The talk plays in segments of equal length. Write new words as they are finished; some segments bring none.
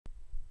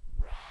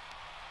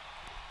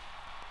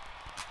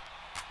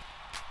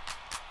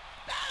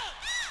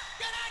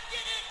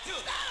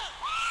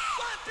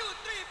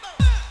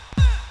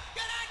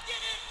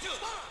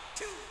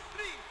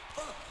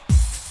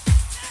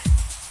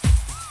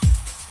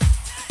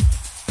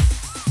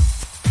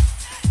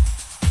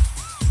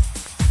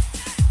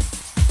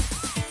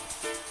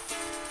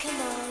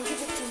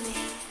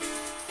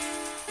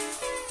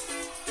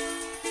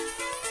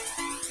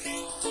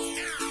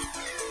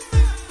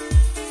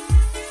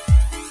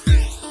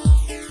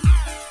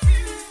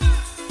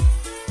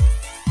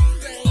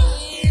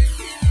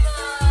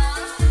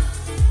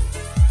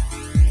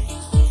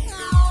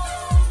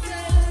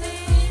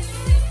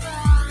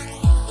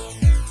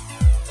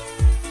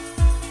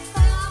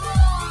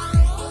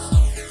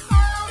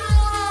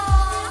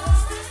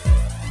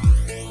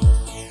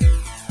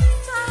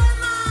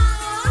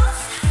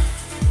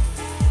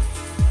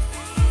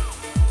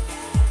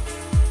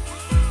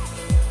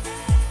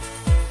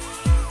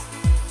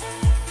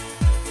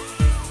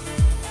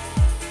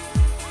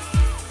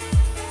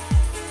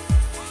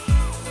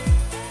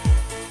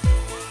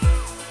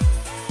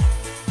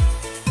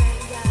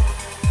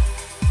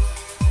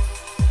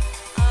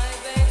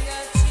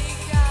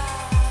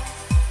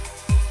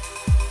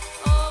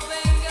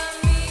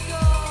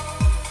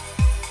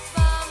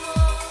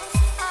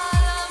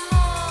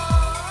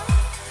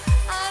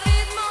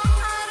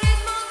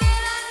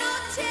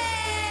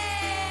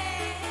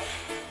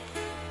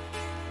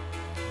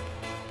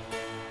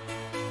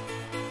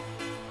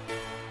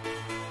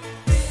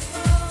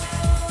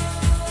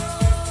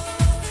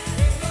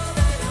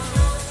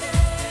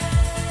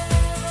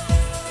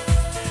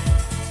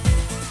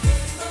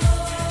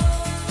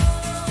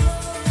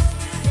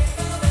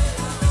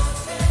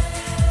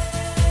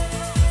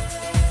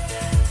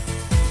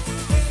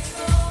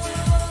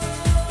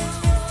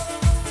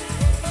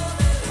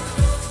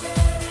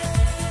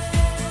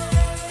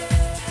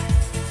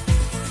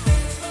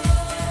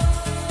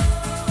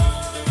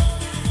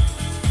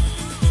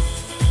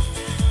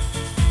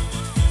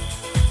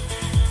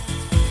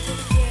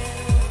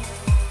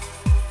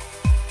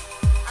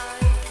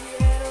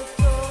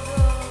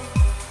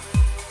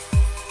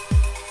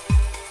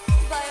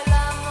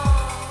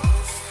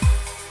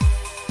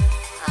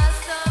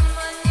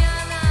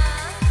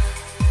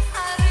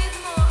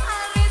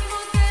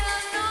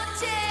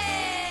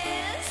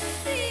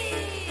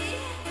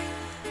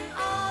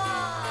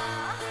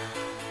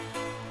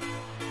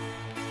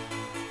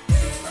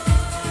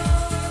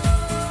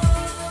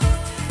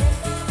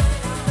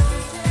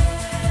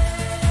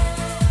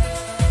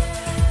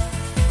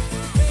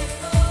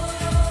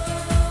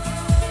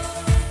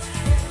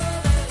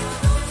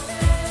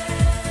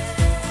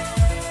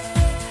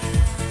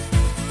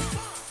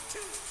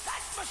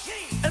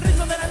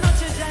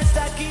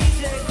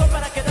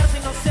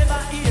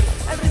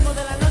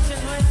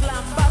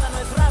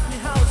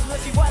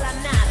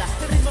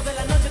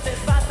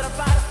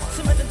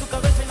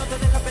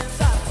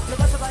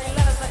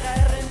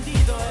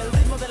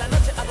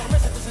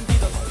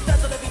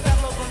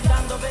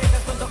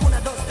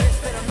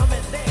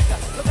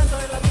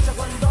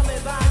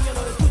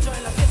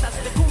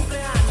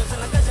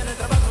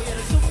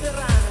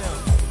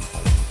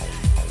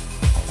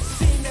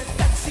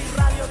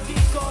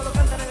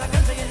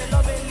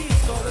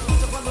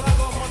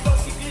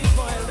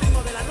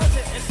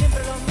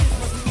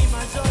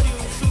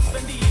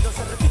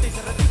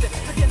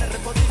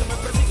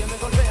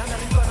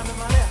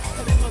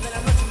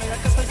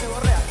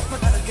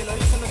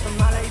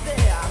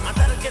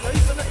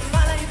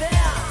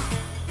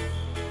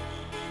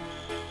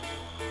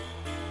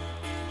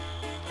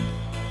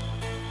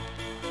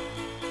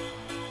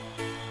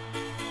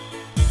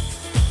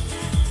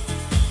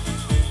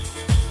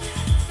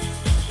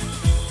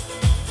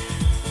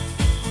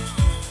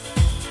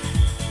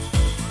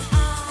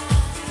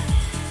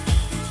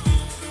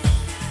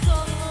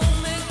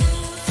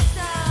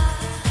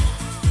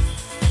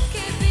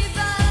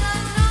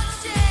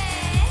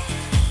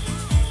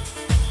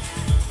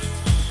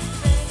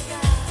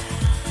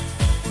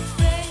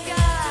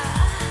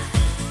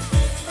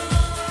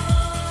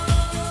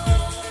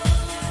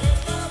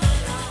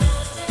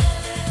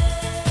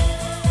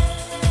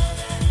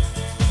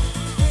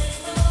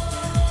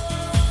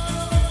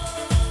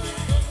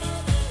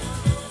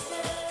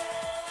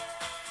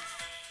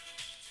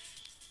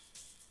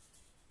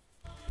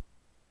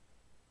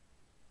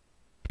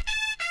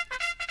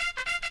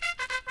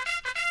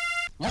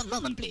One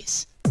moment,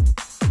 please.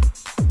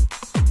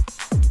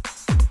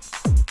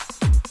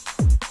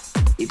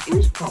 It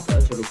is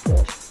proper to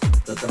report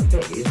that the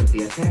phase of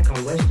the attack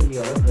on Western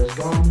Europe has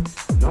gone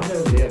not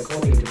only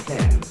according to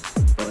plan,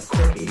 but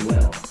cracking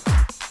well.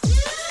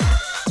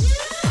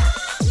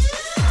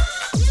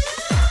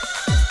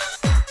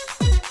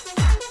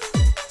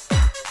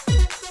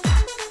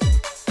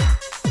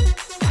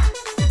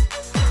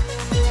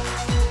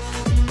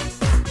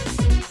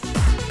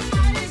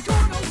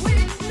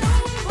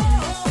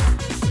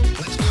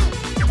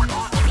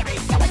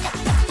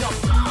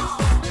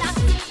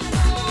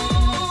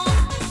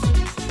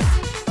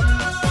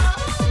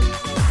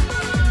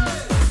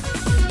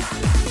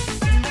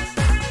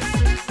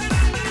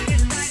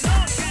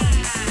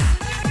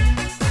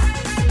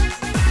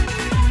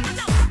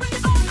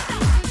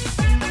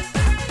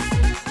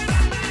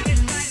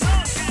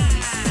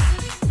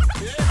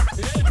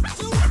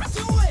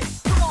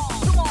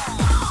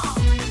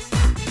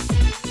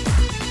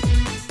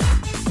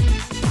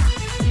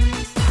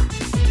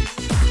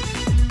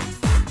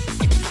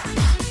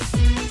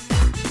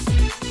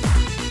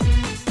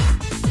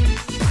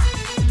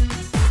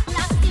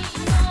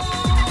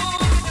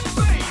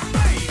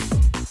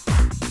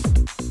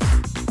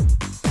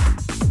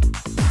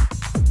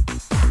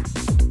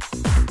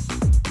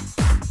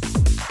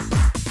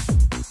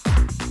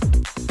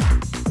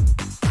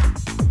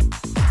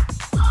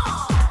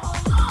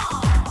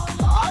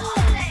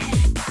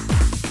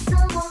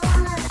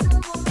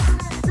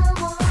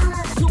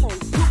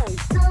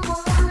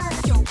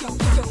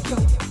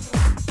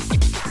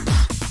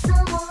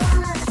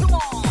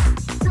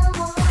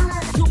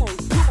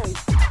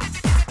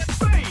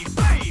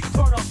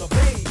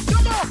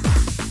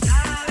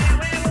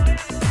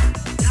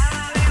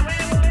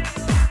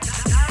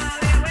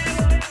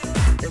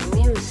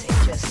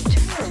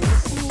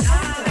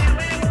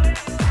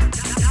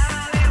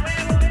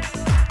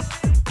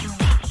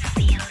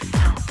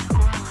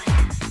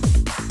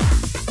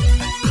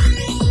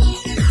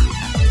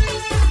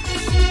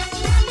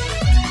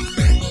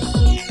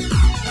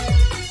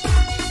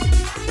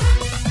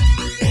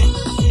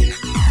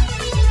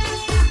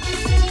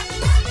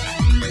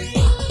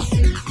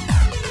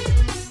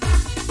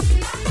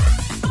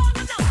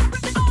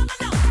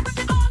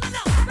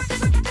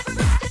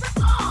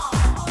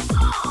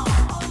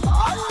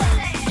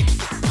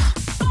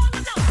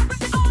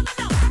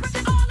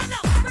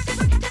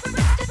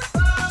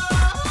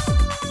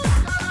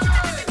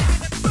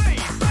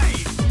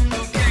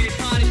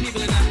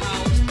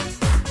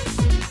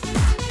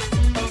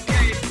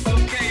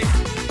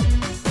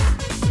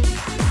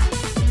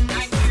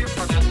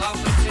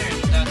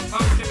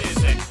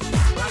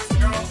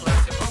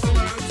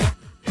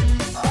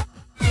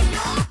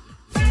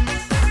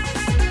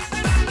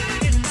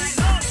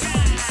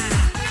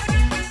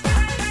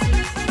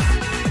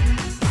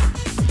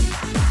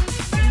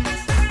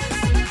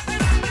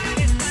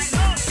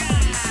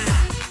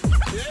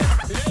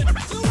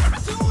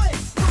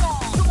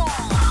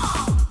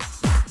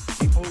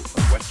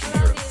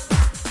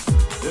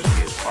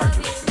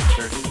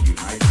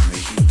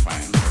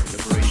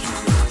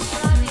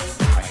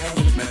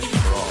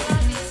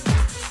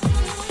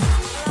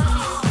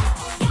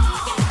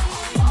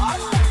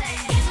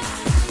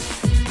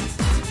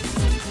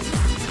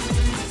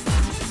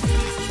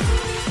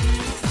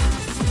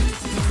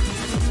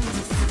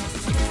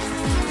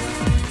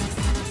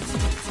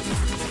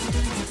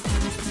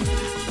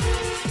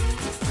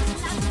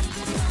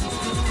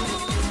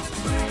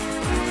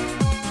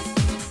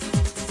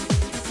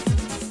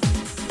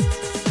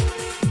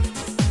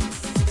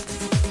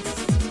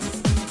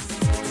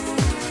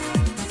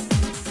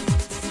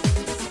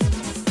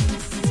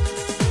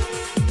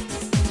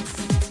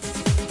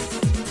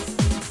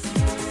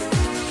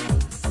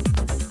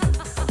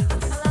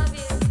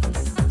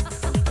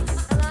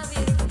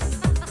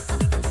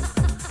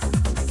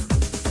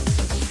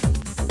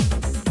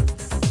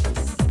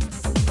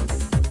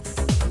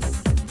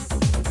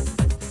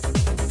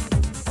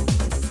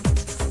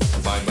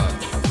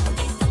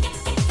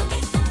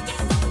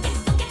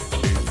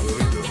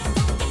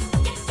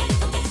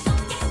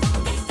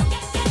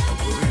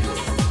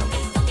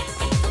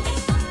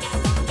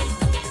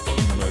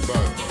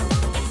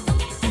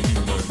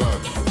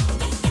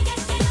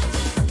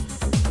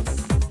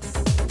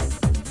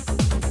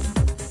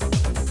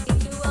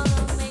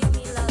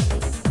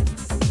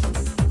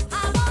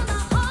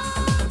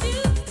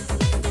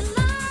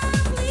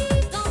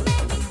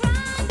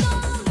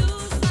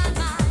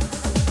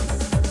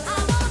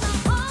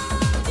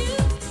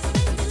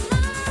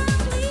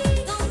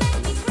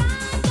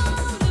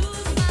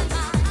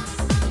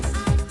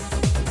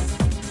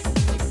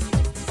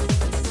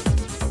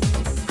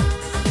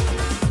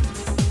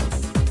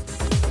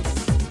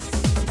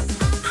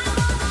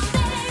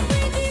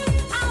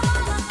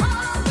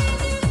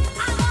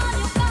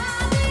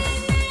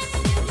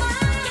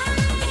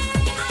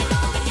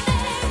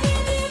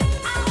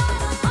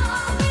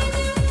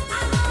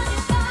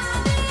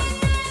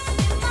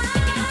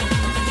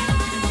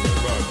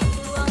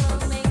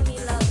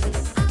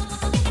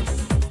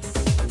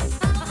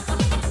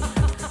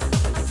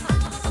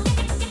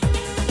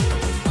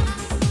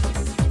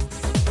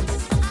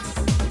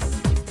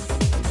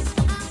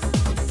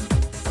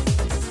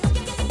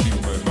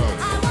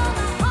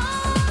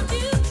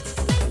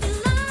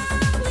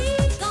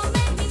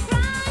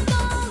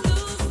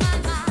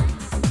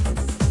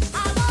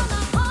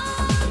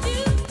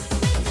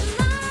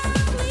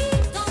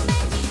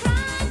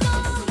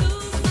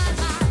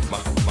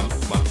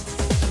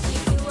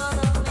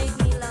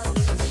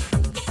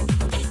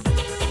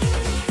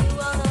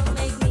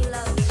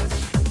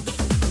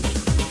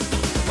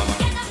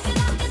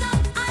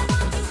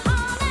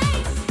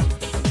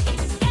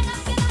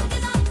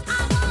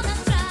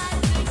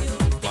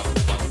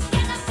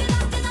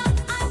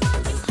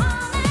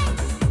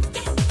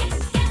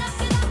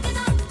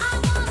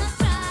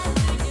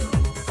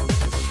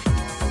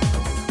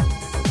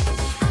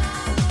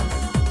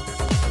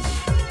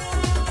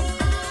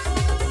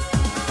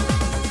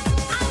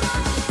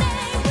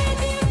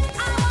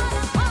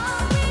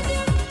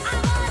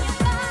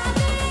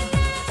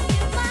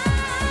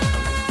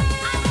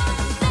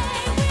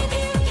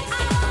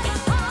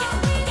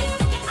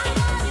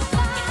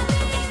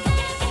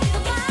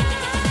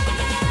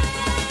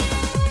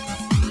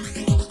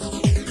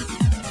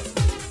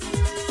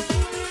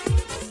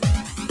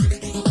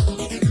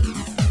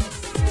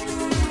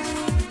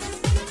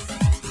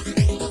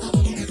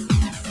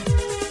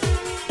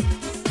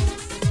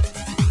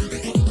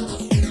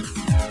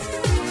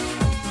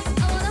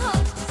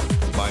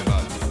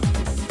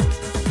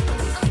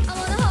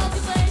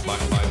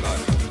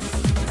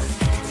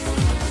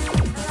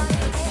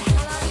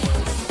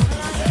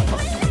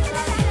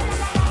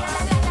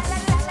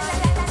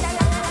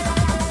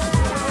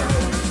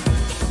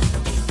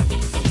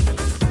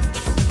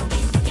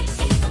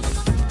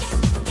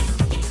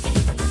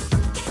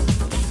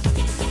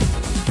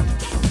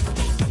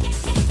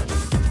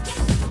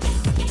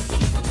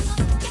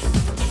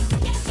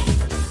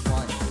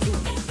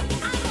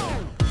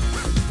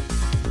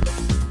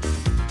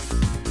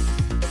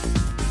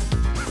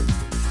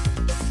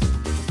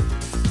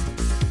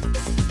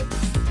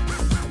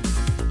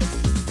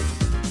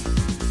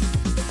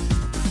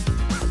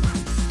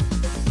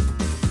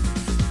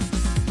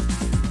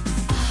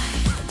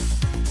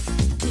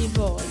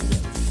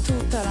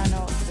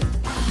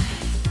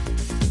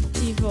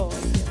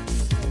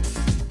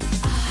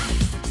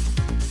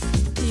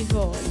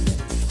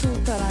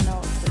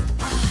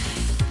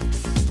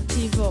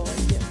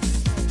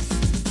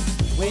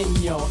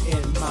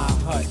 in my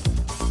hut.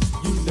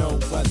 You know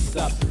what's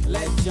up.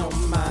 Let your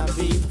mind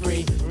be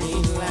free.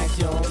 Relax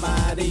your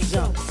body.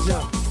 Jump,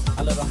 jump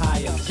a little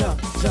higher. Jump,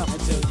 jump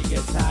until you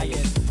get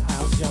tired.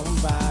 How's your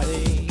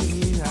body?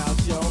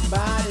 How's your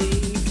body?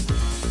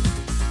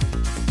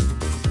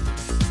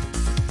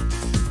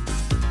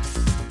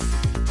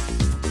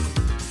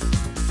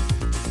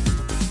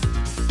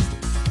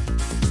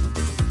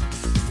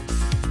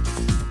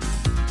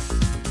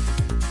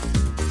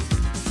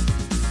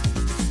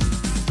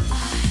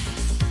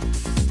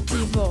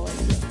 Ti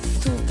voglio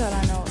tutta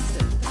la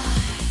notte.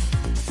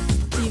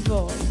 Ti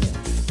voglio.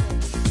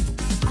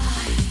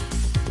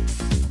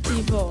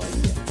 Ti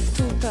voglio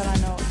tutta la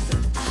notte.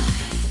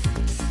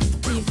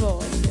 Ti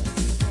voglio.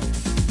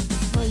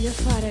 Voglio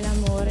fare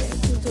l'amore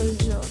tutto il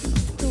giorno,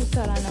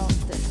 tutta la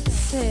notte,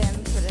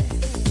 sempre.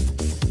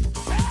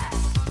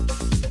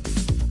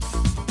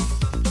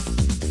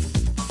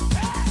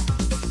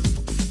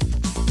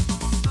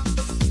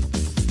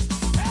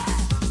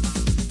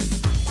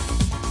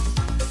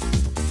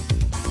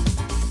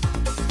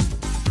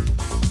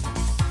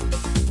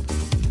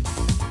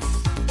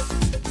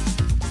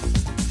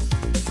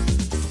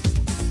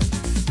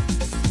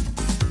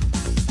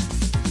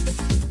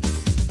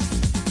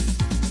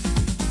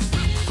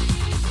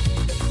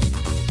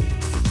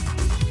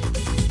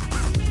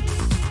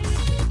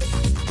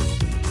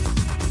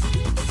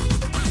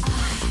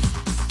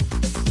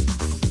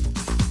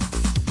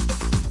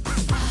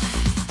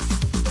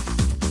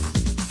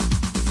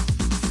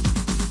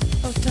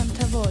 Ho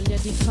tanta voglia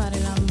di fare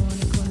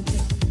l'amore con te.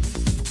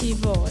 Ti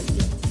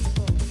voglio.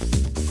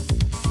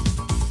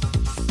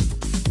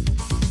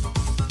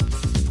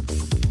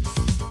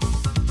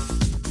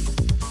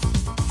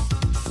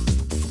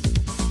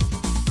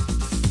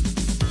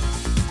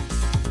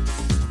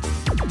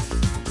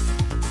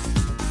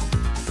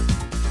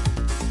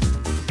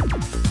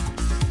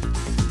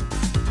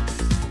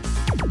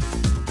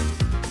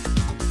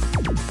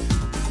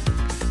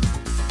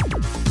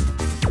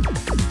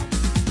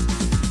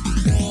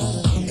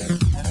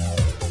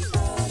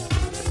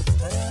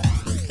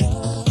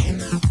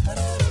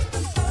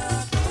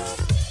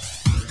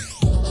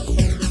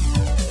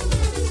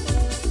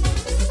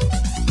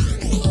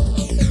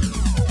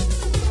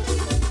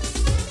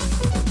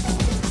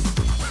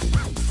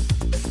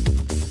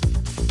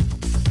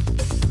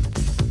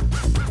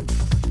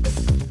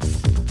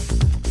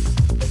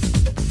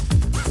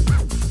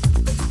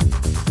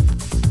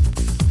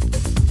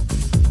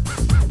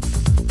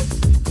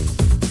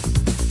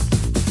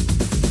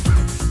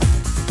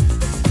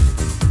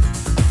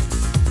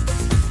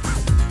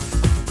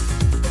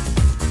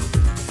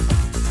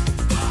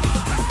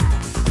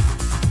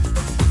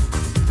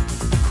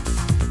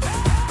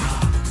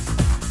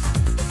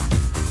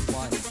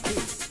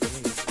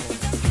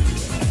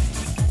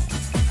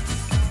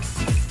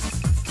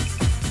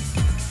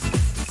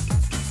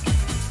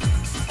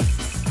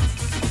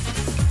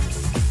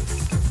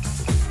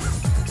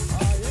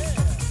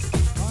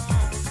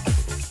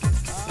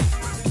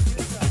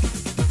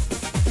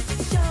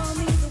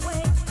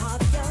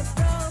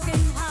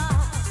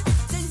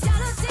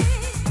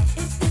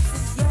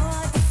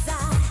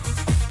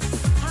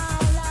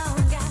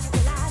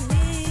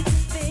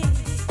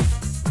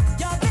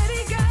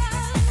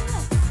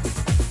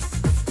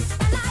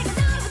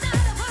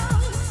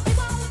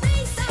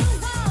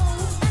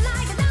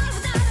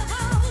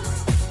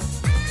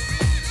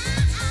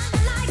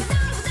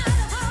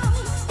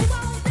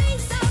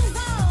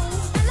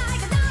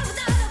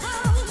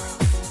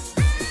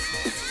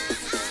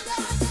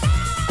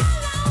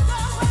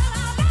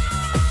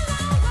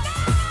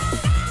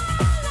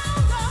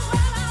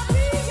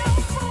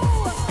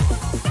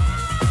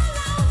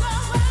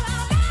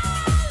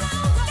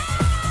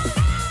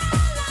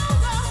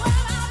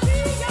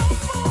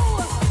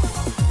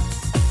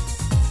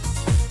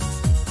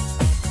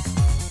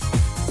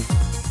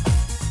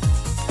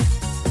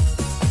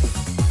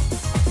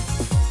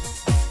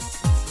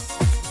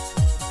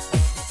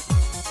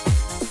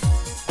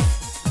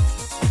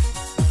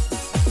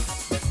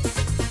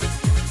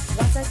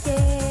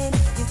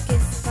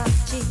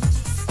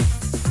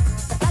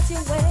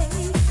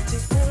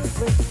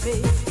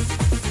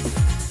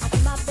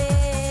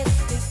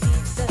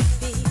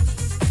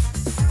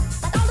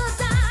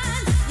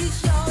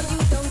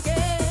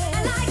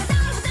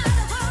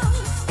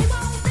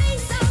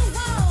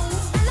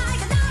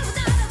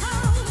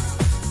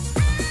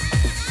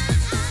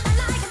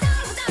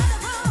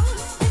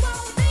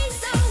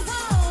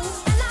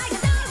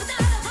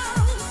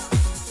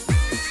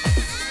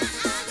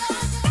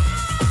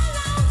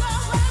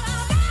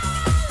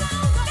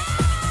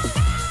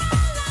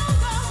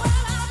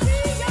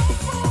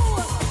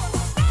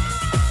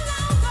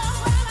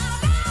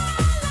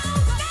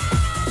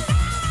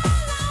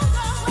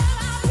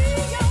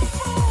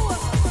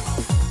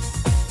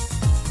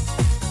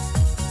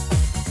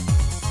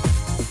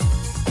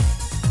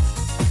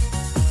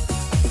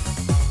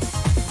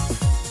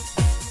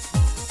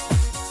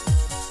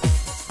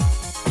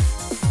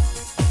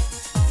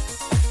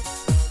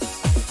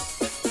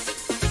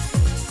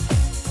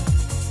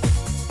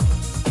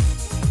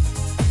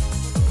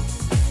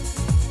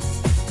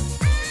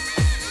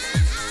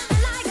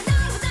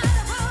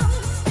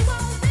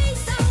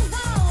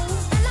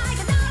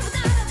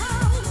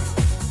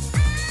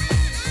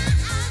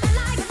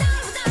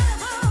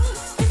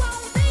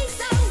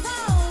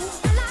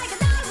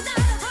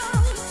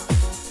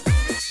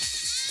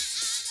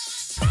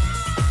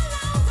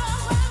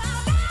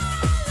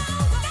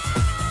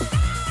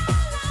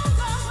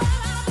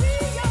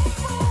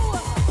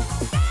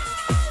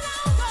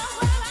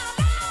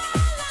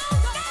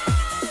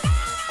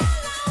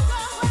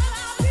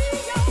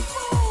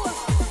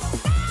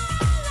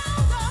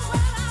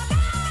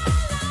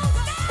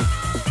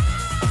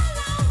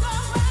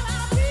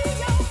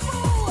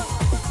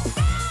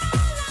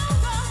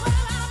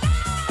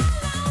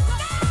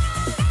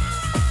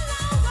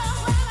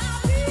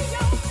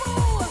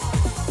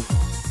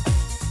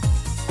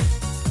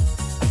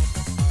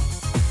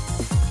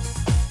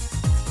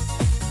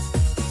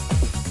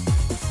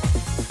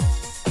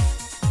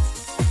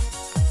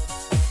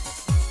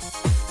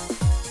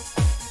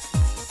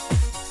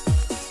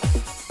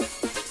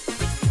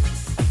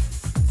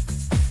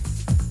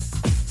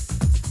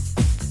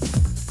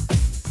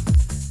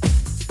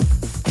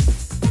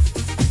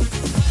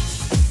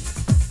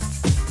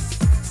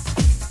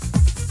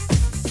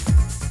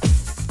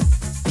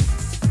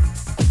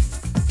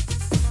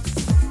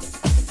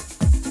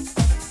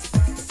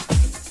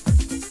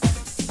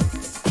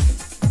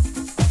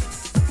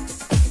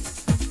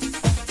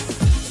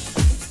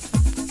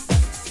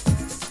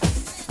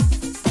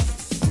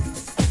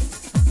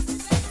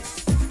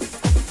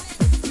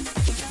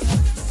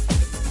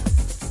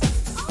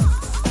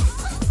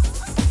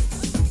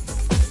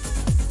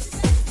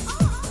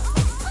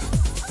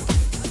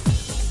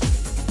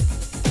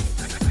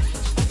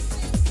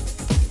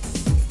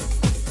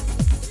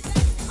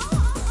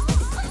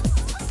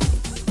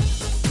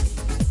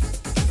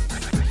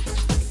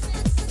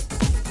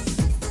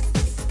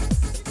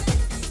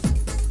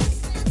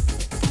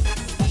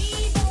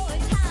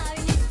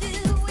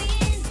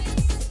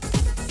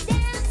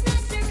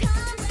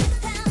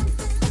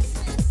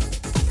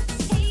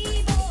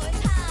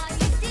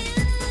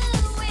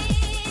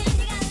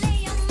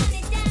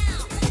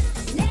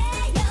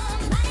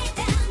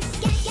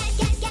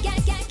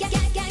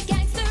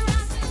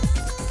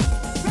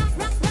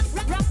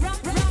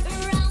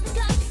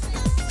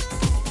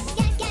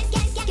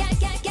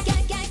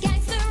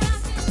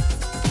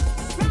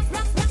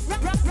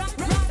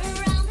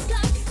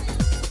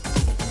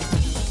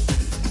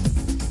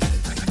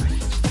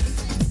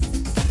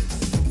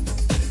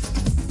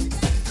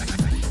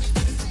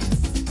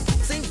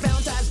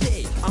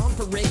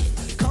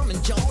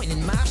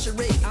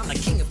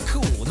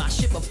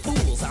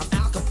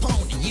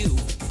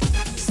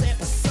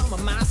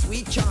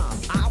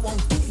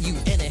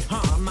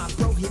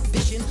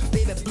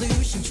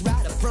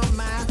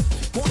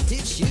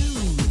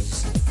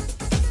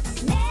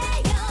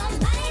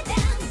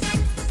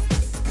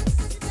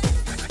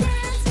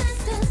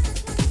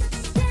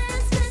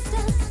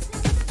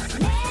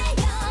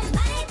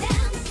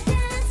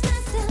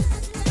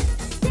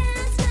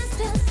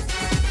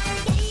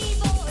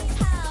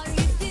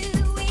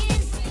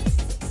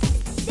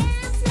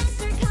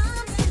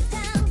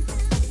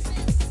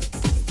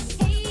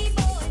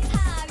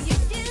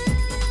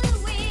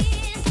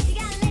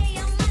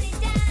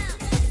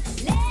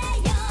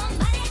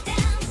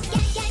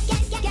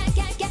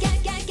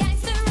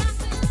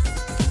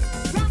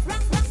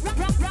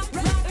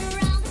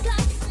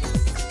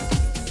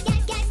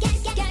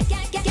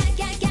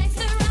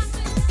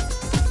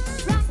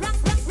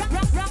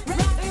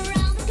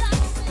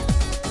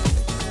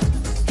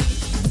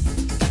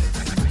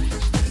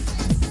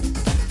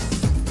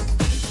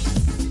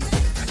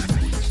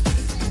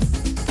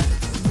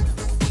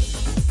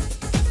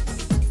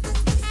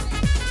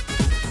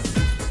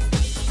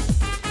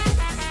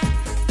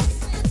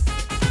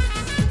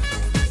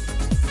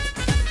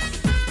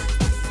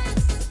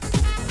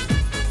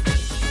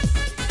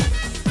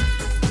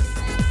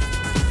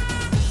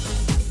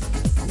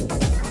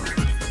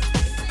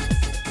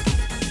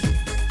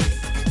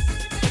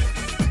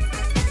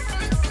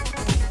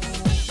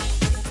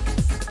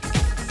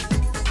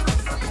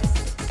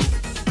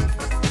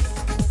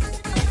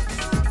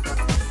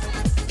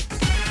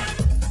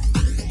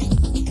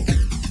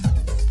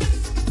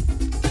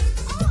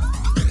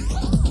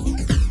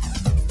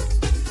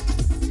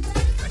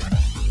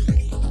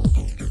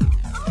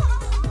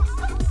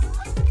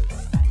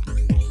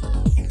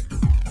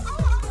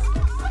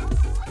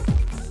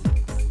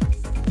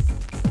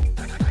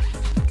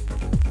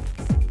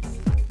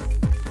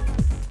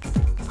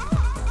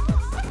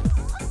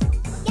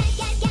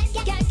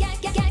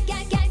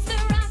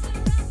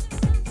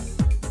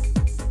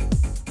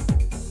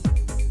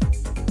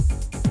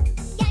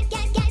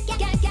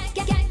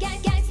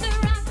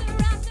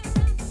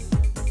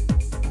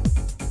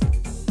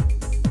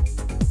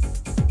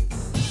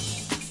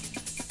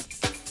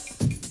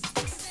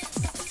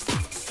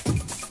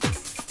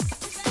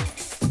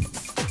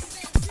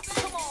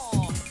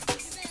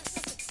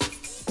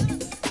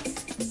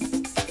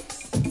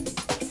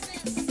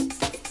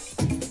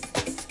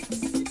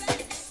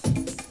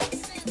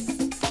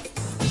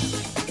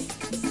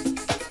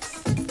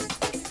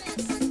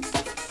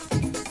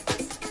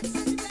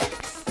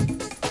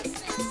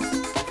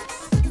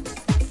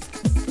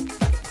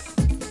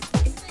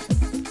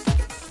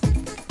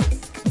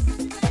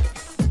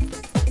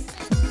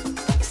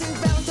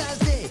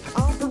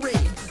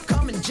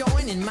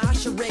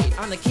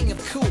 I'm the king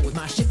of cool with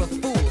my ship of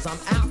fools. I'm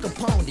Al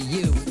Capone to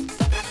you.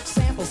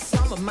 Sample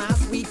some of my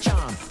sweet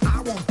charm.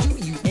 I won't do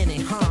you any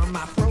harm.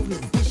 My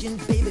prohibition,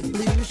 baby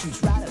blue,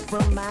 shoots right up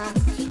from my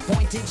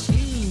pointed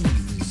shoes.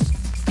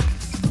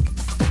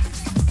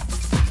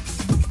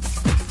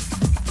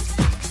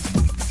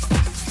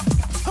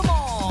 Come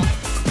on.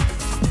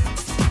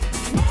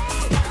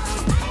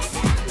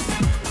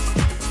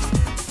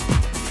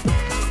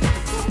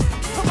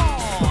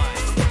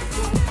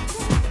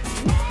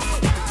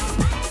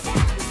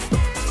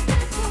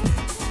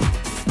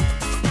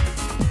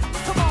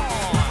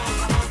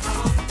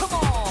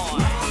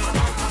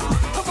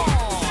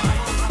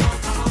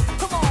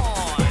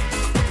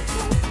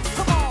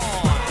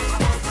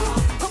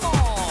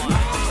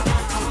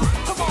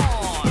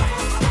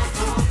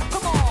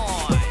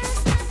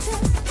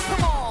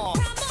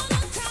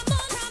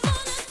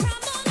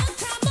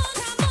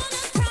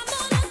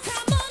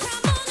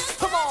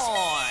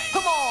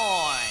 Come on.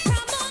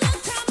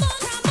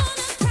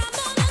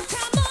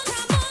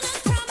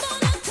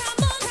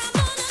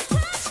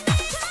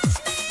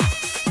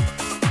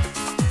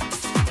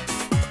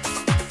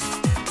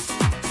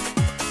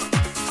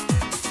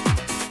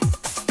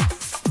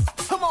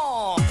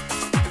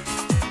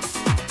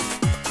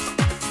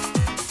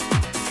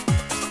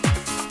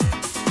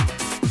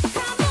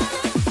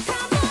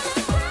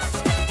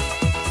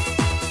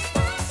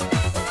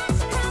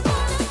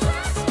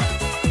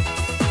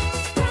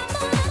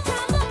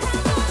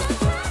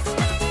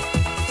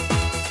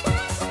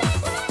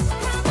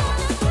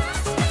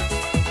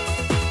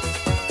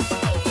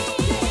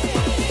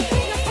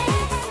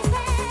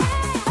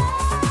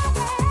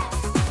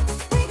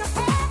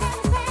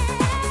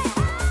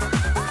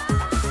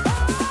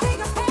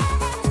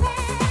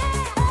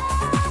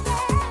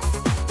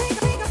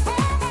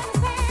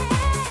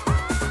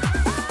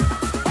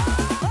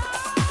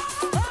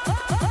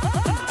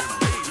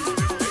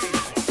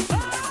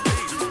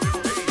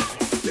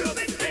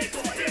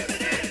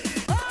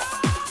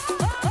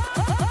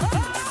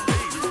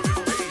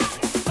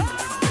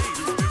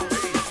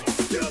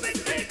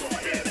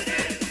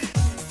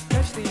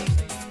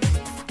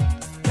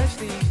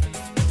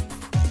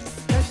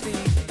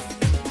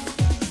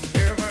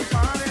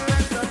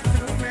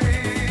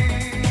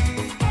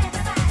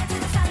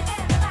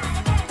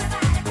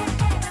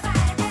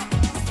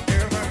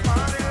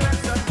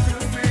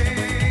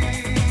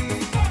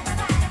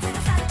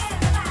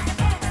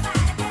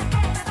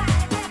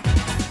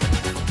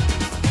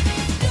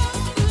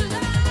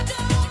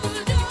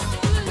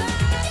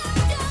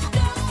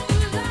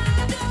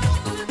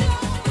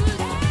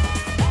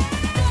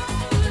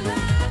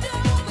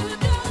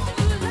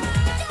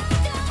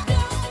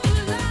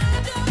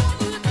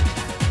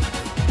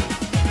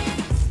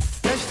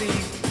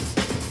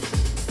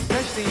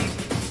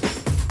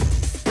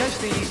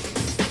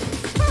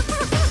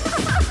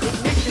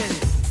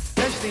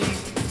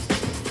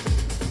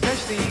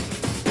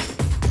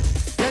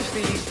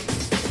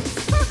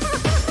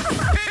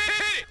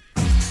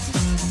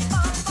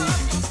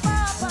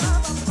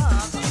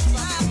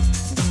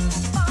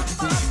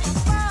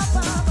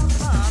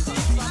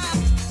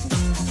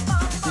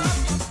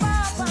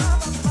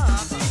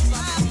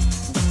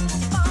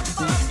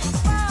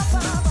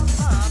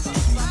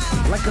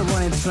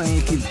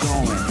 Train keep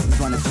going, it's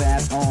running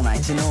fast all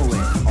night, you know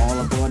it. All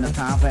aboard, no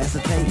time for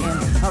hesitating.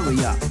 Hurry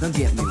up, don't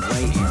get me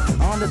waiting.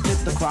 On the tip,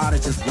 the crowd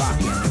is just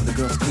rocking. The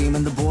girls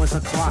screaming, the boys are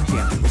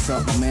clocking. What's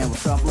up, my man?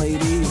 What's up,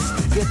 ladies?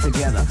 Get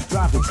together,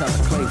 drive each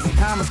other crazy.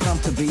 Time has come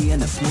to be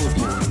in a smooth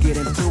mood. Get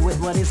into it,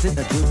 what is it?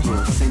 A good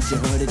groove. Since you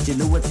heard it, you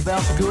knew it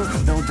felt good.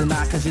 Don't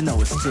deny, cause you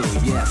know it's true.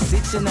 Yes,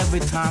 each and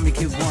every time you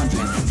keep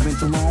wondering. It's been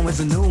too long, where's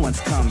the new one's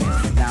coming?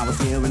 Now it's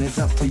here and it's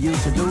up to you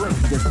to do it.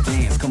 Just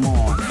dance, come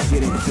on,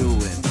 get into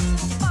it.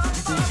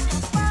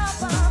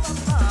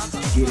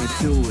 Get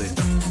into it.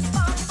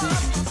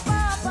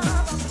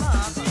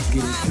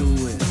 Get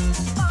into it.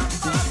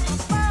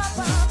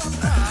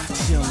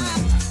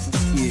 Chillin',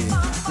 yeah.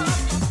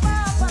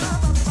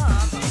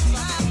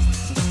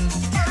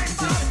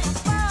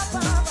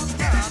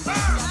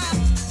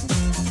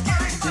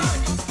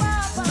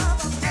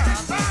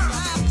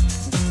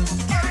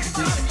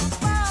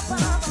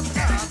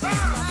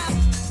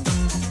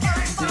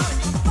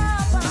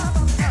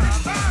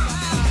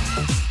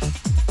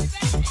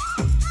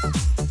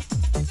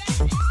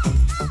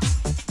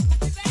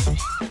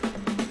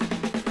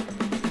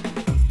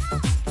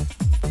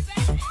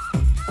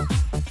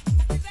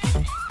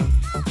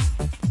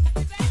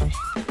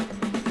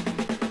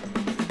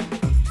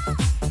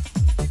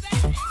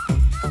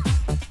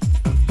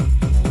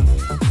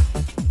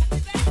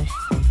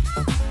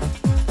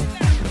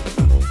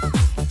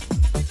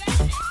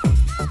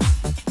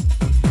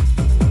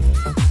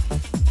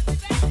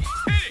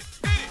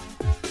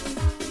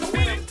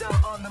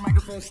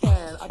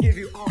 Stand. I give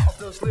you all of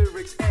those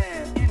lyrics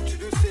and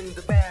introducing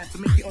the band to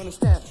make you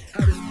understand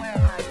how this plan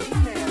I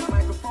can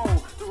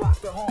microphone to rock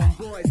the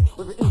homeboys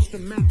with an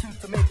instrumental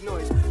to make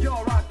noise.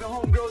 Yo, rock the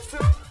homegirls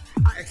too.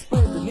 I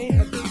explain the name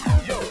of this.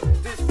 Yo,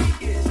 this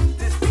beat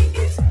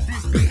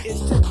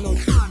is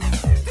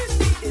technotronic. This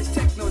beat is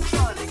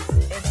technotronic.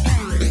 And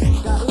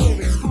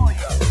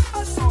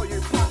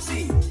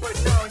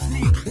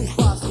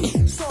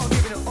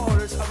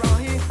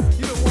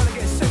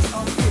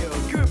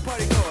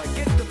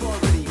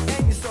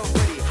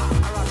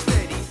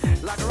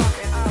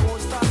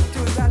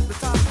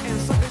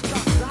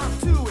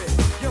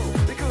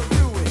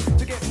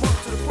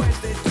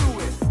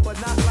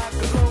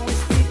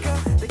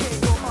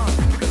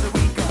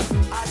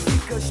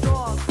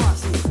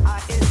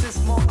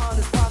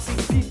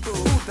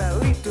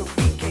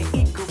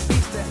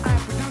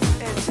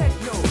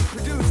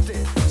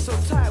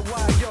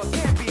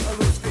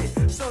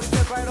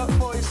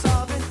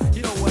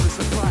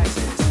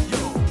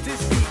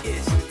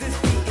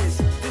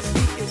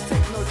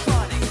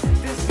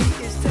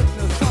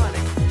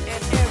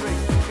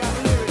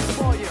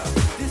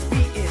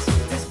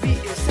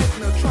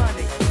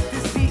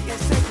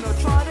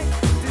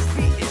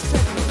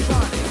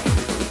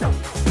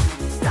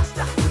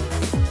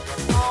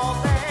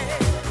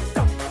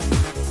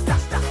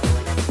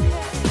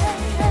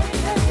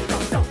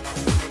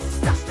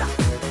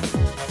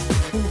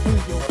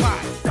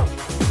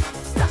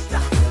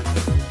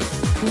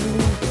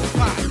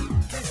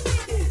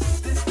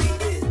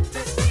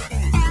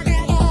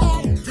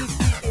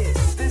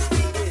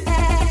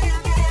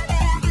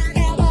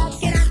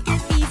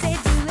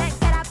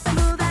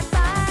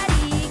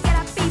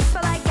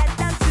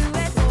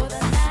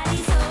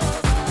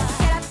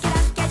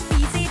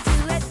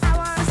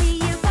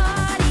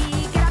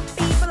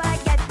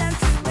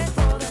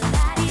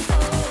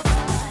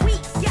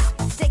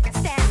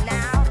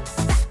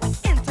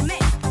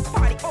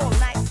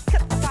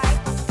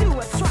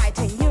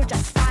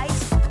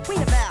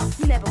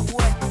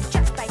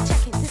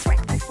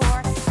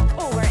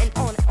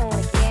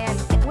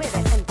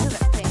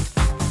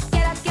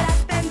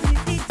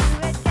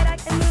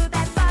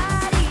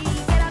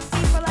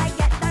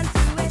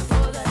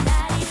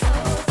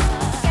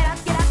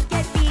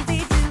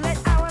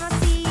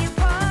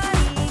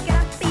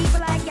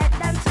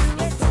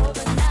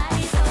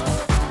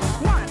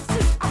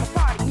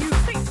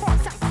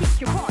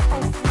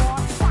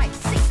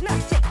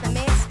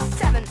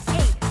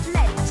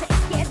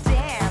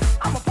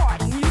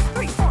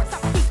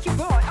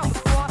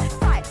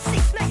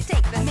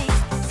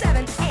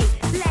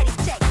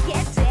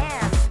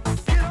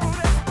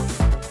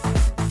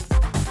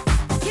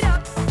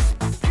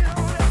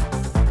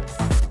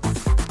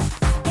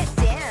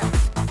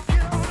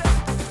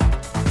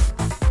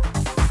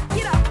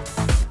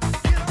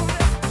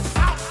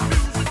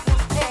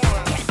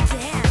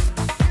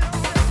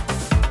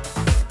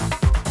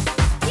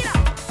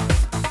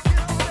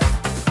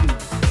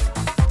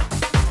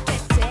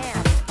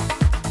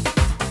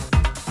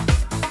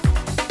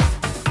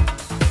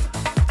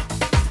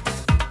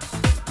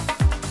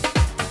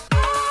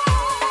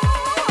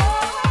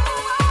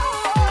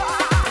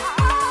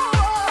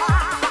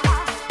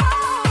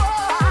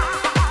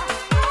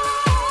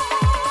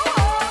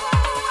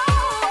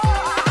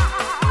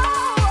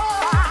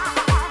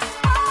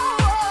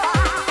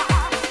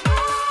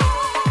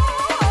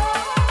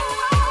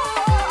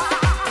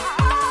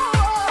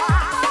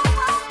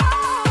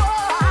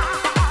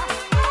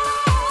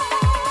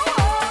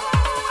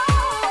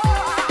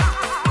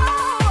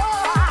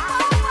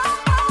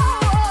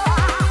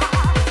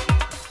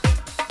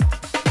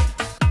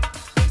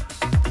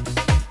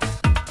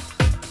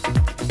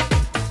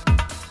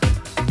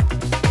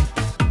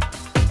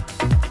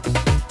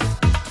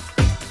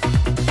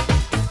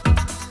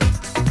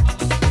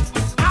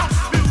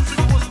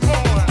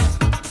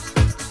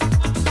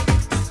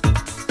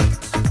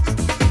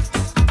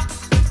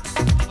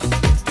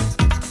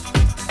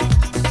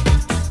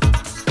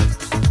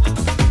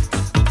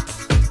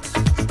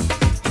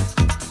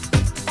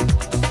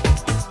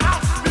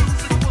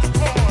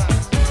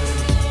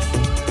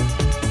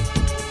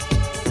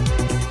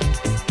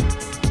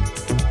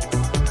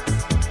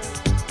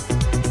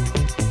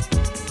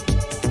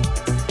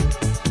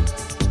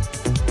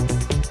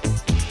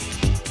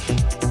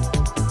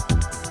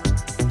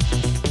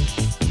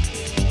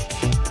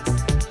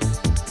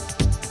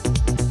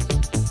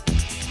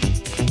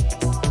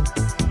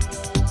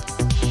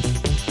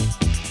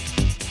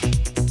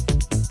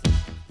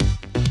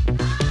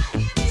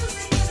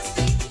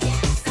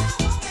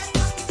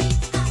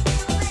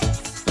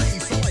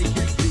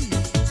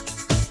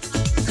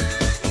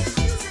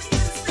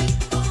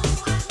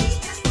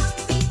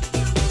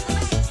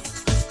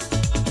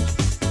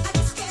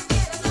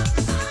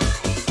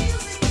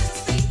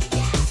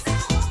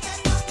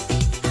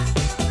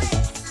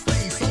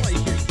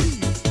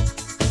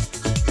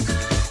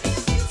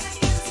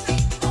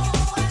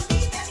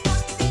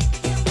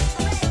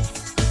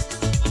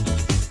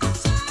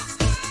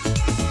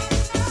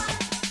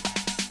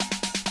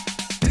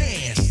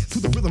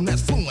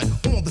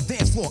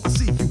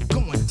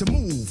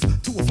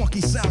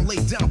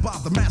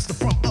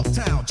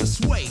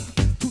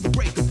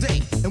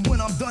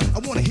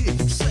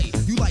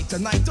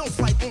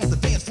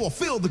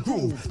feel the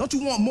groove. Don't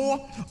you want more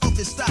of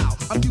this style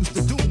I'm used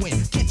to doing?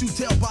 Can't you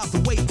tell by the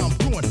way I'm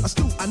brewing? A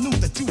stew I knew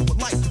that you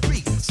would like to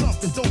be.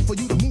 Something dope for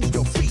you to move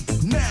your feet.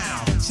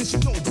 Now, since you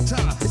know the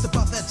time, it's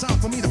about that time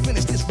for me to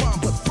finish this rhyme.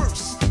 But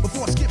first,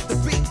 before I skip the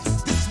beat,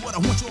 this is what I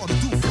want you all to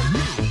do for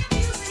me.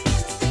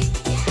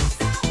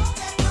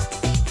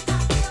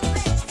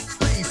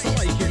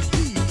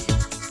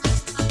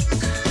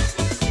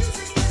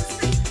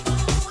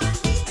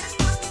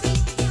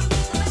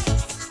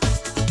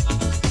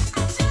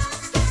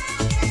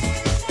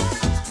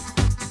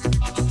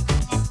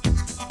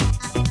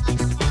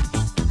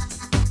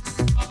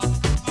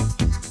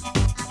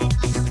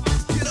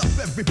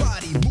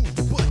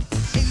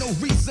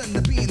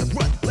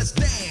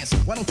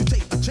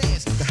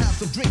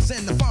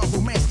 And the fun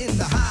romance in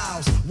the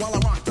house. While I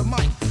rock the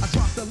mic, I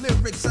drop the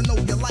lyrics I know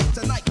you like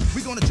tonight.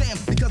 We gonna jam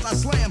because I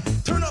slam.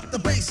 Turn up the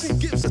bass, who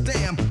gives a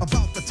damn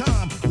about the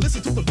time?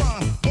 Listen to the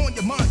rhyme on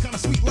your mind, kinda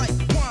sweet like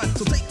wine.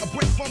 So take a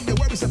break from your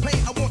worries and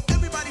pain. I want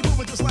everybody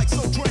moving just like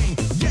Soul Train.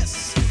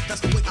 Yes,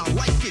 that's the way I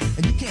like it.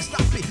 And you can't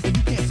stop it, and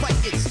you can't fight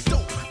it. It's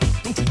dope.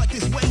 Don't you like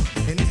this way?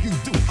 And if you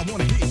do, I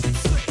wanna hear you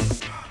say,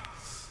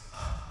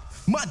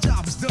 my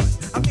job is done.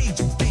 I made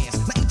you dance.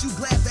 Now ain't you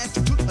glad that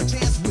you took a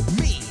chance with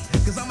me?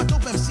 Cause I'm a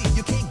dope MC,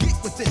 you can't get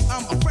with this.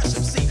 I'm a fresh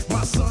MC,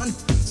 my son.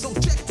 So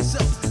check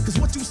yourself, cause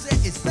what you said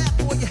is bad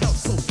for your health.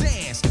 So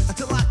dance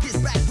until I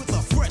get back with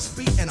a fresh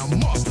beat and a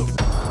monster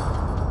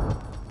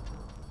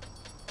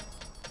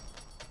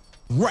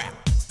rap.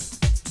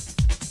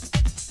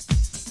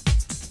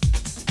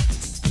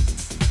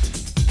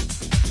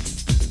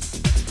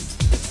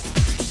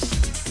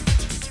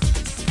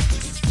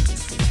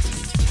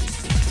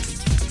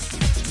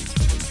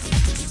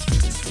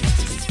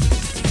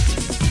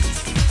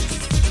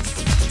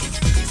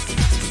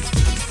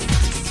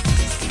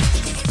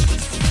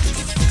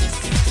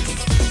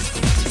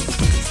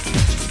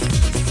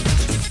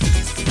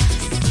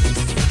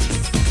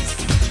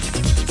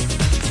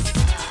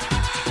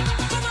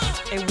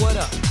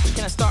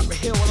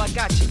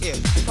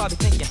 Probably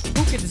thinking,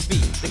 who could this be?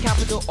 The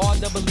capital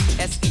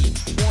R-E-E-S-E.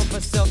 Born for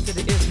self to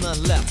the is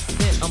none left.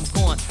 Then I'm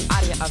gone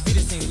out of here. I'll be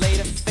the same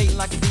later. Fading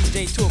like a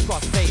DJ to a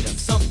crossfader.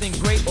 Something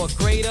great or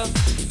greater.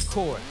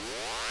 Chord.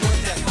 Work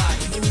that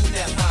body, move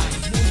that body,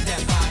 move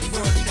that body,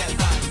 work that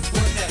body,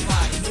 work that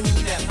body,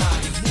 move that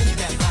body, move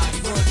that body,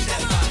 work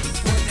that body,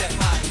 work that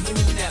body,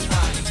 move that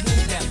body,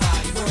 move that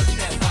body, work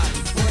that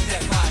body, work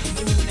that body,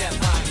 move that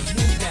body,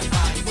 move that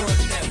body, work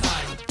that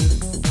body.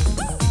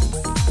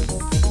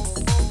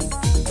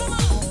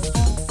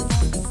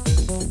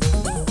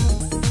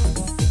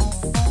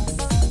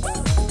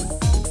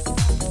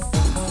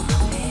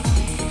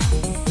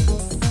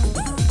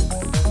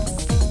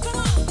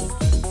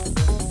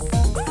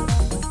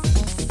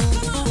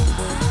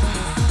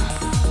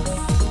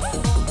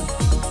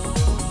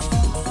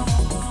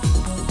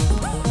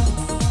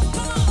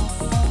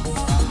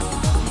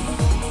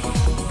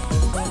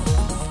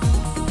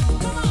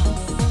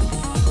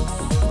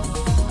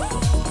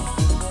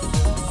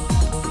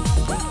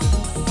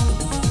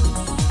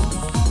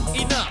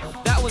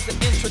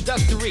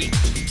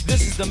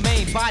 This is the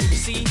main body, you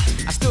see.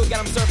 I still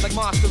got them served like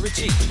Monster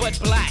Richie, but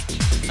black.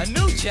 A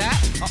new chap?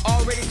 I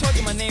already told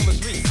you my name was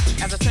Reese.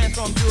 As I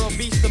transform Euro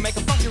beast to make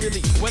a funky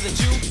release. Whether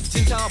Jew,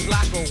 Gentile,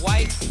 black or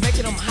white,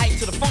 making them hype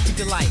to the funky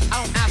delight.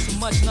 I don't ask for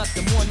much,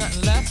 nothing more,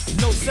 nothing less.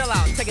 No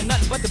sellout, taking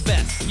nothing but the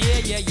best.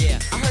 Yeah.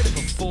 I heard it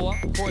before.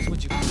 Chorus,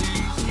 would you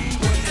please?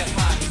 Work that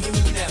body,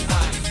 move that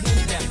body,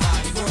 move that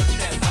body, work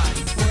that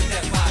body, work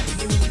that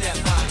body, move that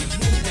body,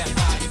 move that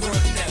body,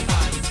 work that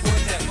body,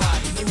 work that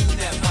body, move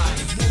that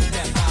body, move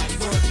that body,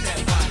 work that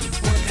body,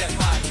 work that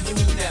body,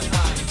 move that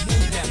body,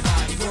 move that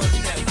body, work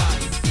that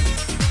body.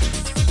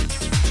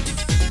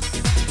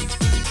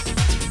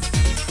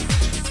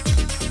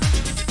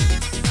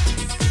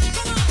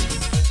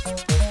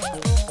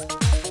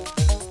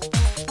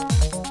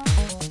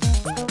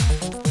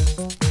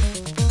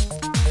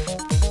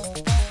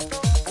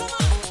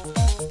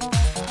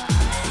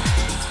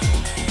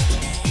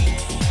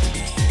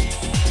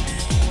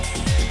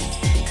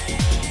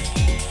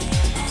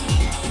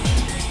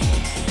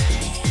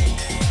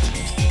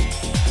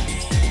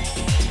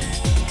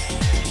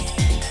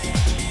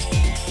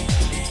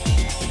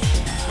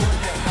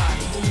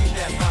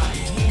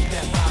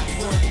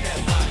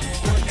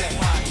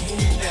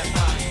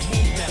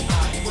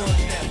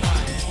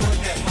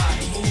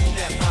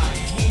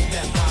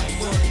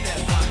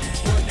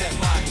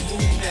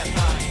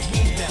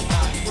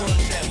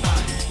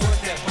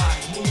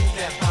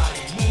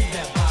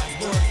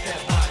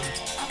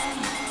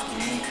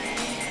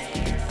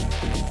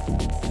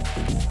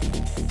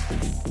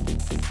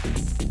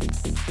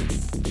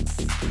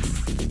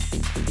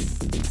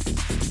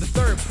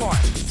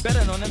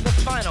 better known as the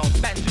final.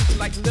 Fat and juicy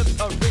like the lips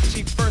of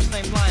Richie, first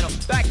name Lionel.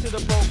 Back to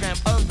the program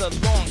of the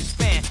long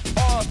span.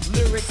 All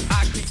lyrics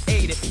I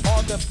created,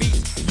 all the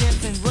beats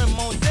Jensen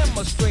Remo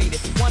demonstrated.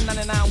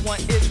 1991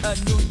 is a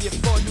new year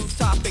for new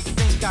topic.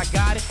 Think I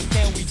got it?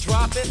 Can we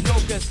drop it? No,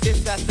 cause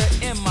it's at the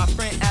end, my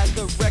friend. As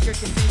the record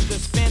continues to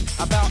spin,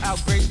 I bow out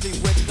gracefully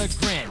with a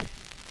grin.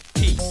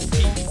 Peace,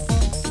 peace.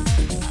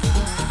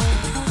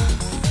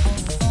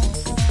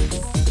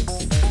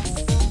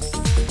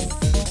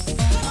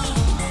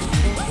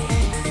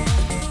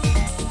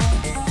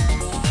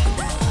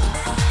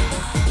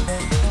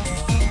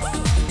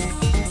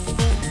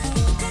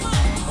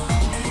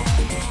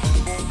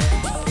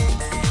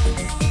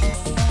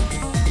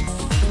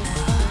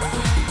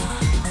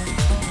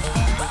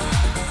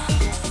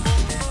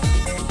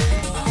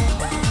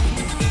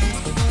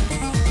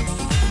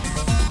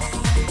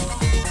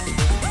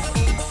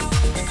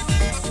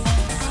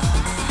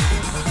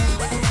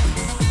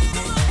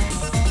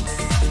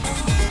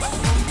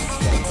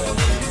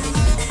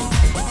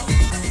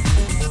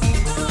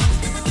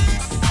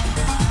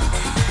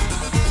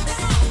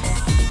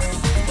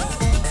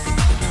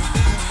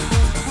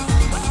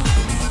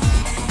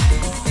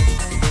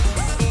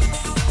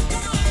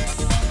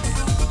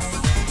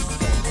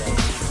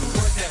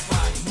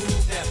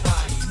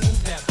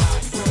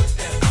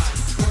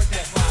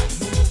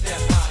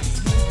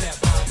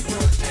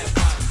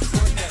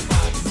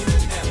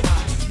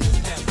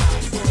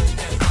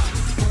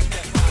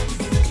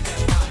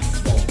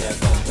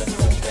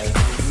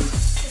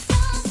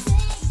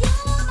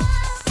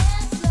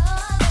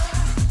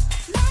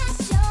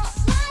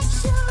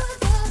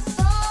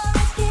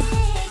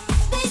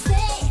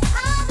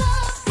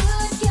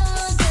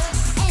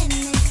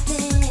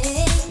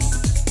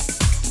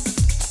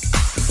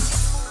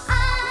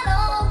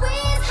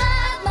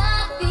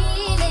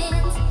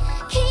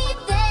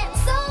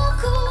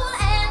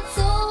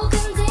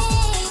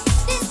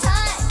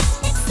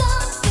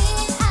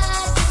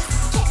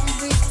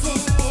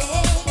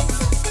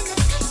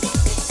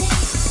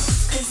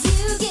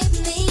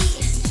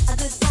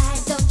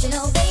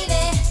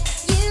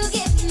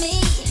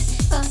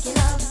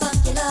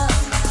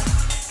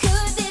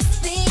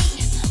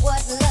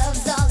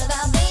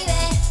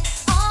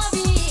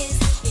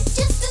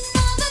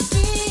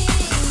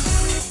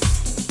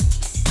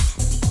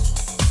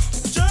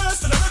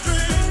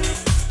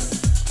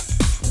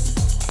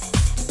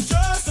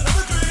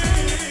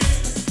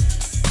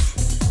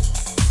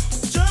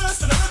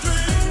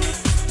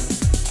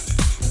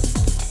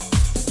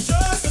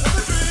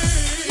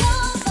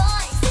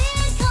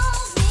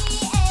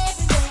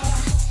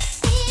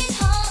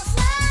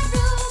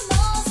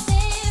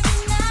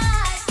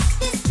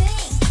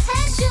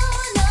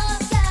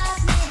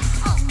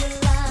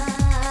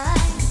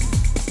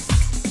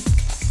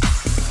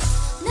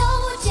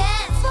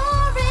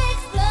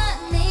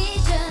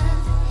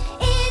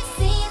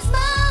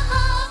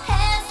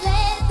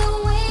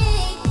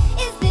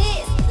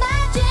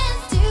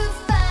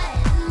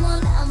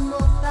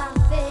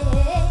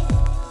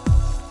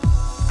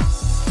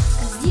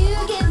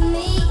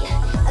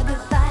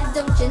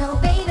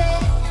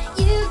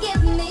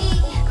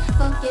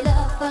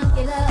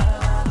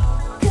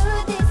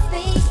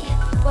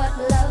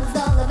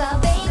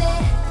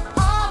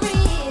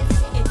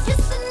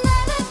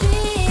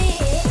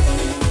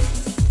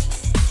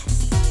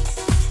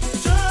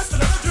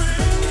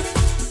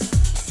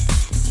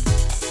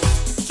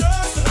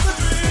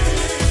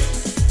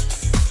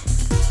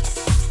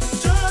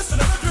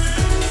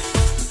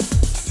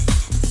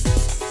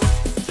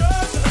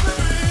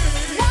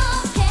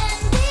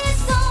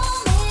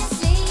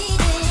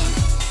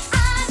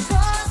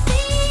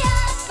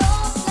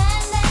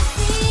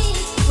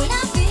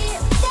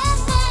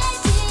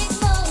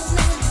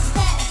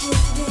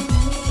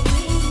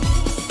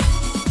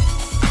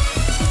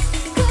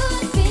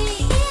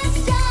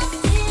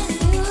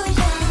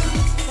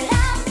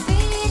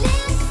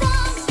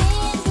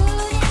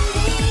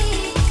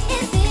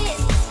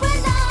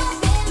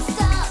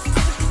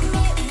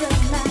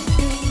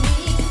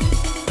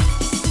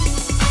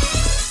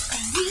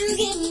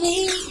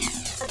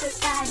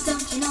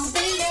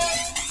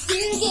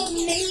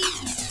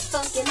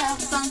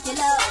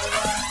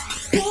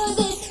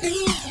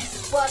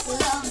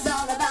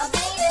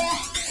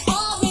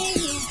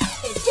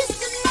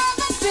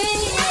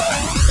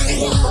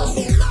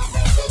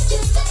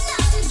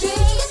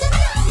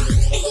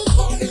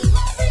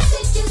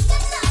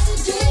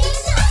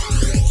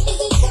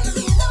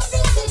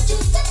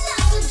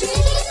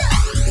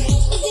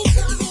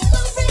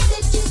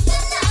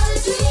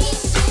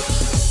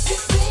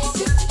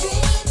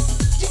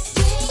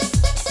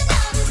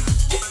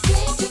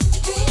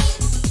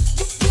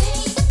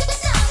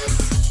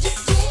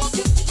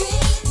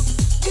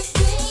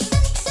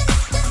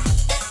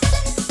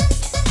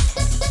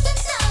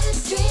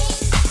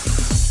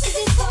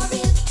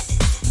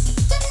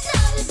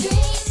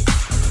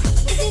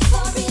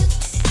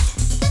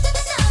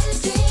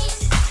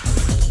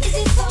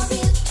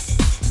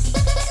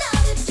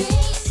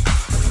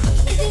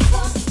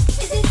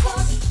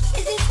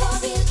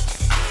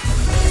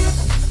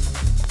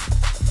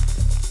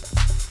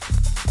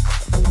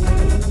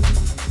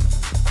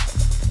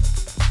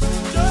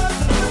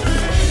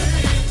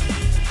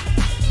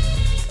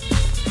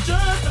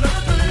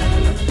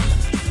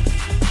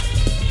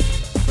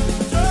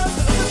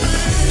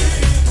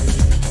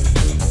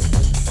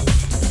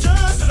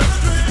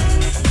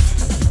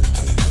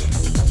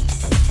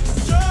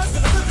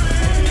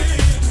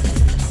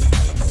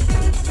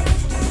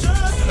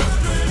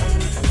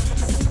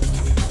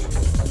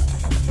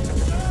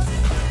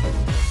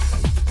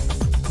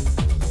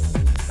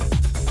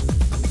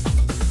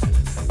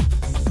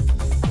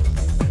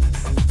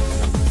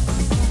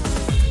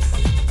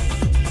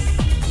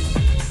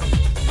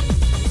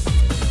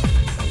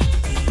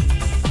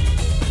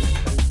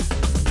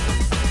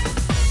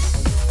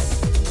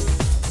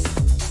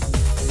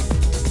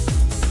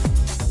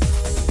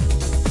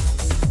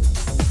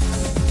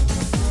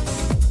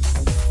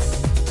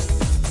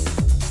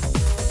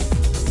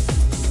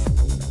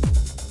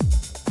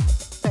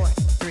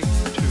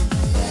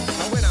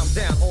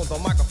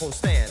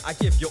 I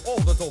give you all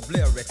the dope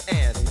lyrics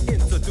and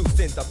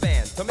introducing the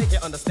band. To make you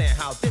understand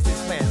how this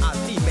is planned, I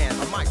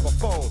demand a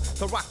microphone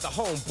to rock the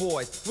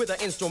homeboys with an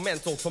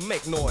instrumental to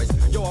make noise.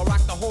 Yo, I rock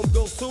the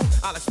homegirls too,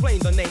 I'll explain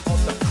the name of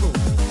the crew.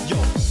 Yo,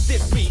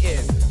 this beat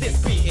is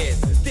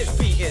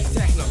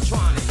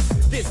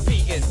Technotronic. This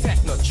beat is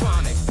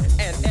Technotronic.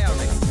 And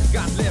Eric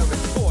got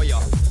lyrics for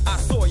ya. I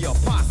saw your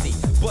posse,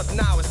 but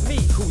now it's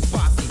me who's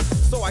bossy.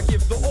 So I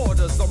give the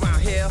orders around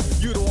here.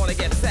 You don't wanna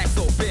get sacked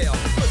or bail.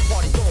 Good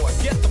party going,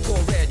 get the floor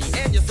ready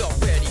and yourself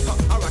ready.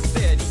 I rock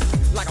steady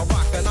like a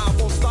rock and I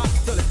won't stop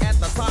till it's at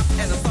the top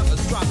and the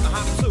suckers drop the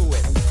hop to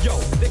it. Yo,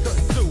 they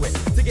couldn't do it.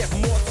 To get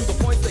more to the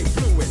point, they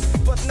blew it.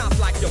 But not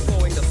like you're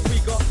blowing the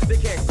speaker. They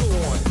can't go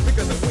on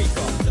because they're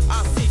weaker. I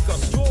seek a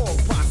strong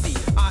posse.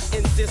 I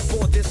insist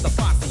for this the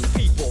posse.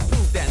 People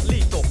prove that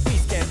lethal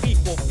beats can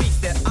equal beats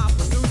that I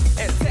produce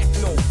and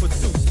techno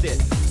produced it.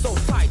 So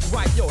tight,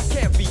 right, yo, it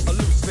can't be a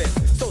loose fit.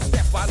 So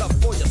step right up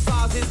for your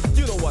sizes.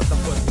 You know what the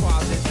first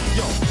prize is.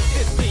 Yo,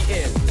 this beat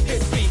is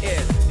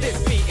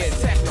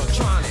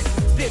Technotronic.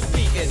 This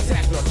beat is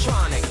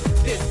Technotronic.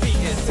 This beat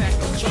is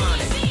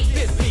Technotronic.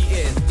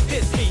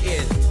 This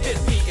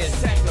beat is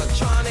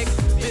Technotronic.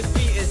 This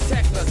beat is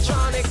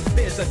Technotronic.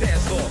 There's a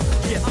dance floor.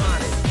 Get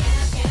on it.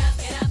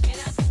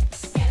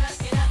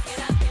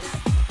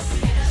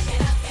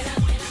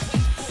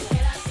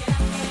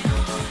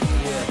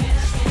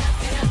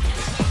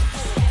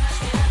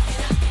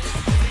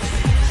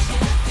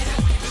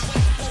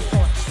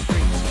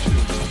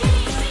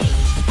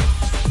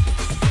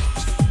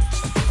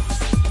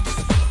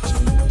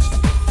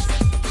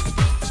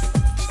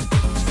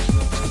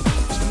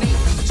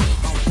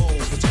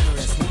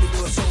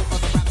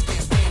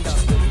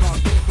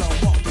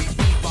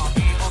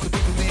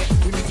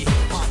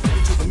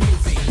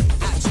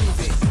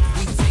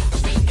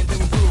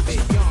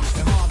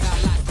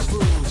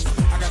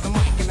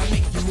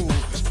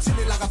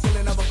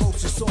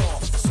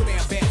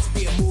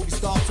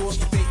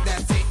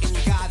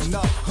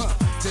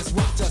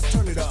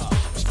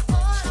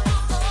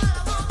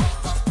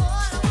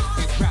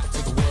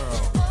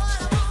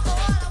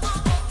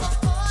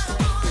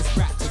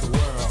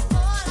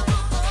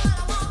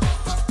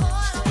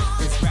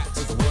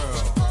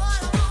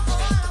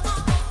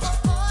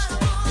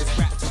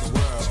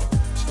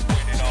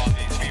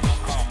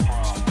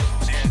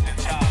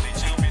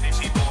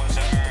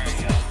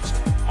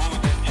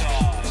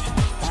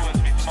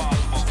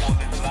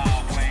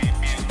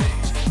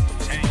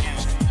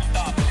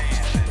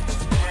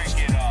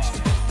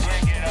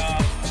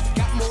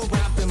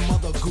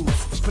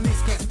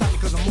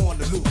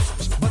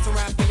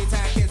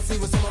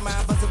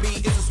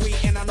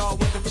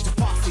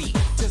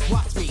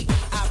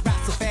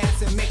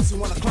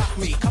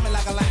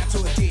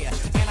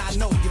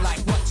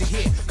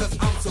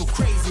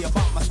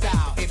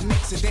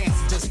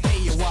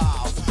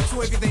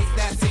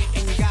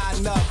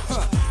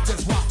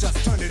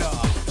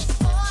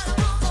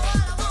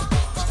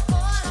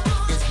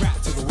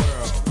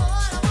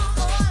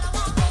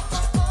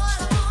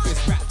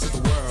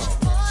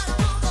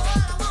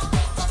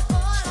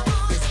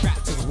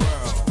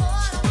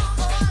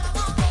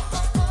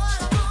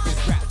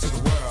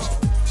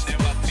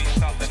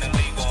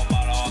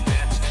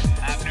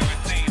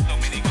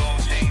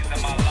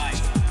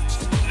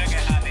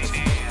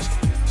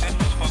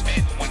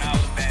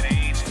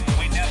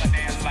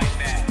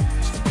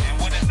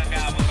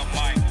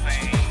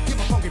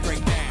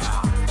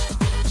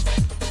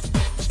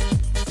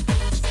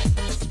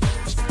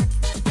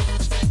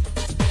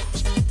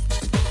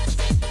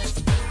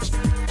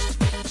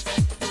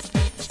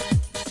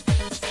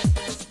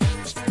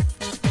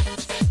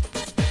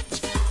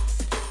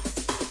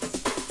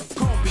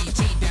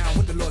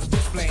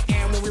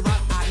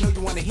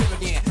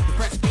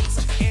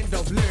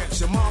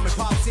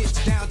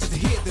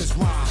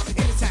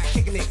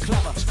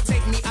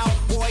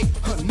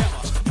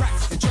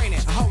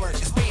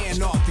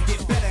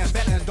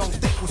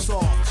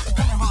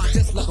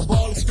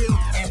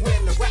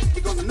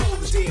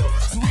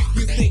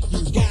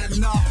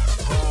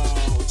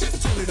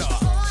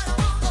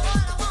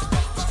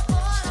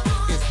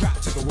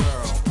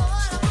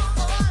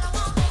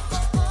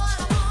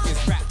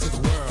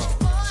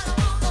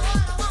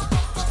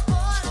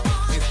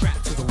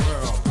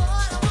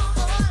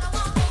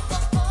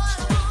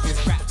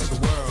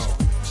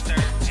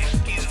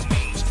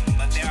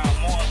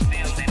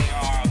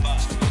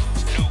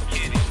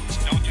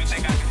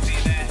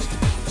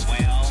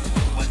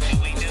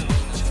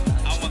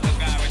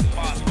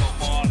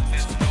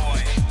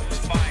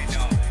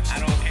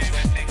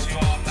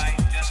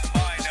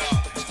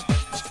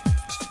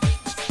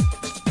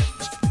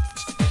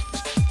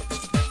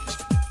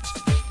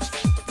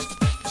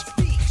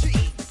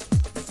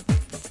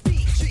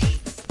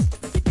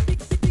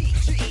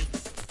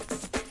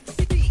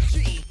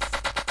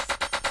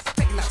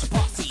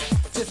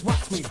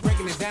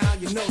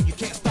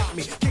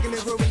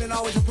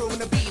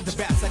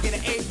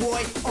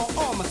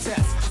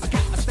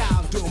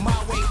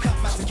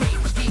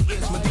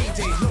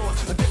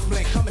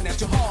 Coming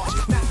at you hard,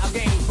 not a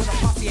game, but a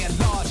posse at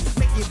large.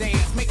 Make you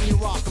dance, make you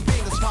rock.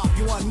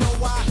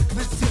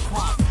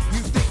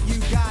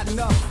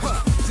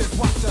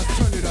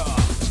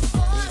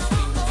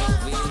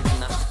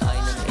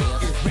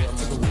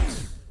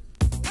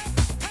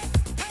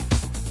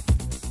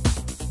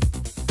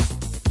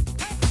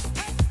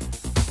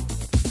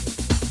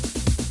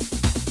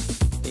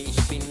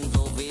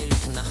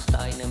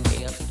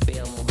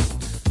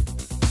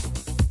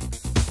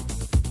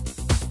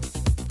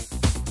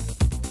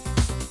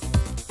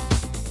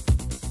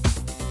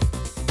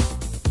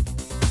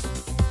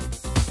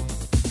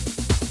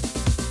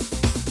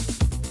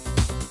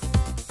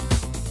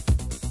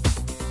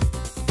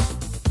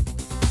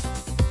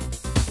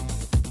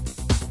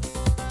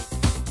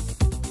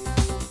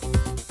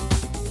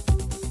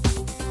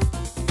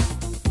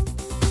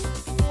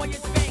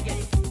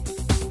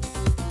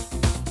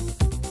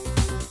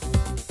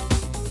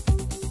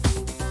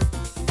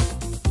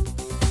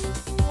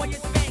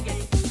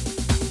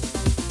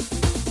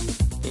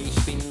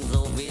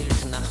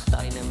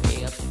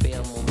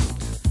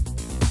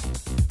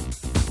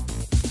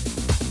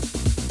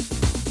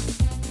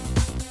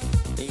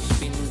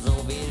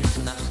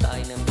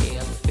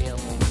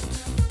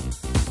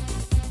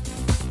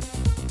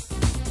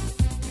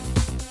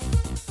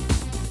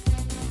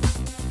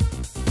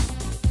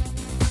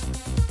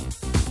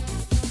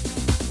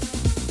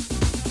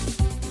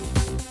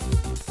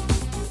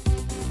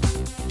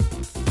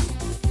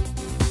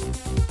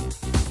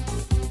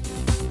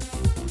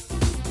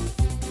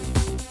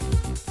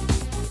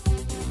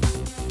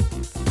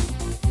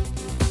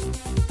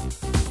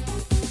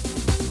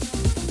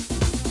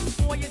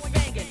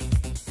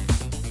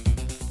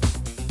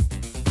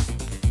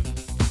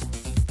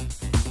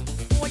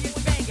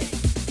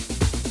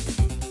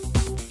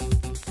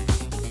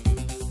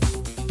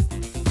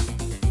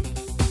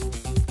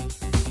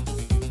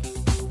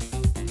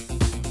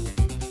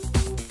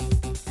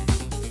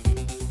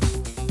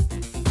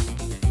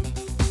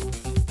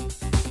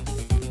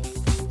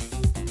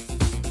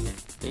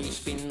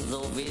 Ich bin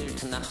so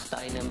wild nach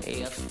deinem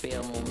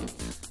Erdbeermund.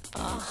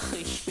 Ach,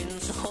 ich bin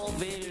so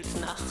wild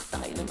nach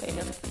deinem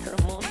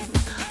Erdbeermund.